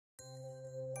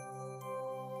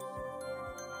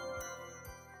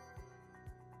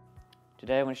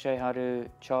Today I'm going to show you how to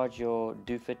charge your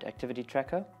DoFit activity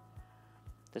tracker.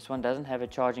 This one doesn't have a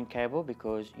charging cable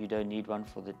because you don't need one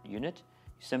for the unit.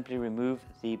 You simply remove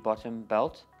the bottom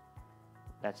belt,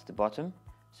 that's the bottom,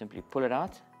 simply pull it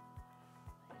out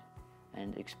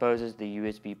and exposes the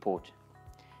USB port.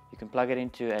 You can plug it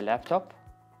into a laptop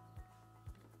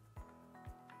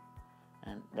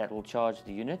and that will charge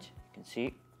the unit, you can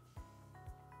see,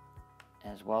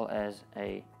 as well as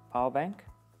a power bank.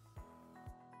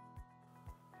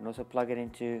 You can also plug it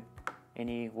into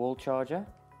any wall charger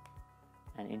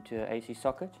and into an AC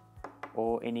socket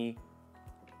or any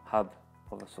hub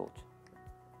of a sort,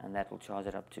 and that will charge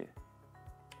it up too.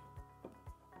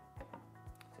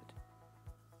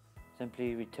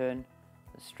 Simply return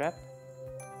the strap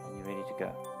and you're ready to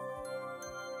go.